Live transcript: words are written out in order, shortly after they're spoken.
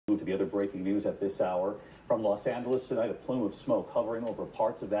the other breaking news at this hour. From Los Angeles tonight, a plume of smoke hovering over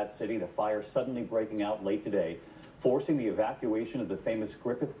parts of that city. The fire suddenly breaking out late today, forcing the evacuation of the famous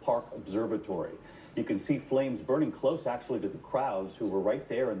Griffith Park Observatory. You can see flames burning close actually to the crowds who were right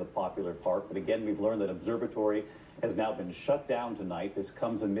there in the popular park. But again, we've learned that observatory has now been shut down tonight. This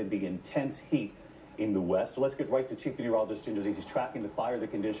comes amid the intense heat in the west. So let's get right to Chief Meteorologist Ginger Z. He's tracking the fire, the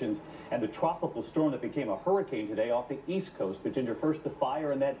conditions, and the tropical storm that became a hurricane today off the East Coast. But Ginger, first the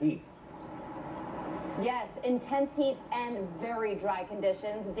fire and that heat. Yes, intense heat and very dry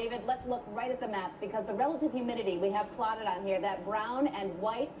conditions. David, let's look right at the maps because the relative humidity we have plotted on here, that brown and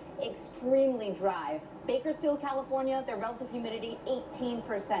white, extremely dry. Bakersfield, California, their relative humidity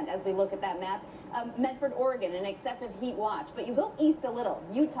 18% as we look at that map. Medford, Oregon, an excessive heat watch. But you go east a little,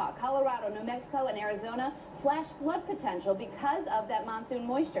 Utah, Colorado, New Mexico, and Arizona, flash flood potential because of that monsoon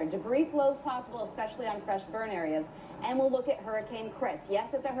moisture. Debris flows possible, especially on fresh burn areas. And we'll look at Hurricane Chris.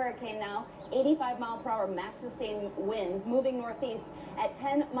 Yes, it's a hurricane now. 85-mile-per-hour max sustained winds moving northeast at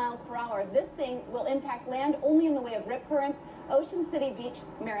 10 miles per hour. This thing will impact land only in the way of rip currents. Ocean City Beach,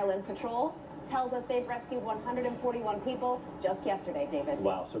 Maryland Patrol tells us they've rescued 141 people just yesterday, David.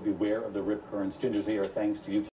 Wow, so beware of the rip currents. Ginger Z, thanks to you.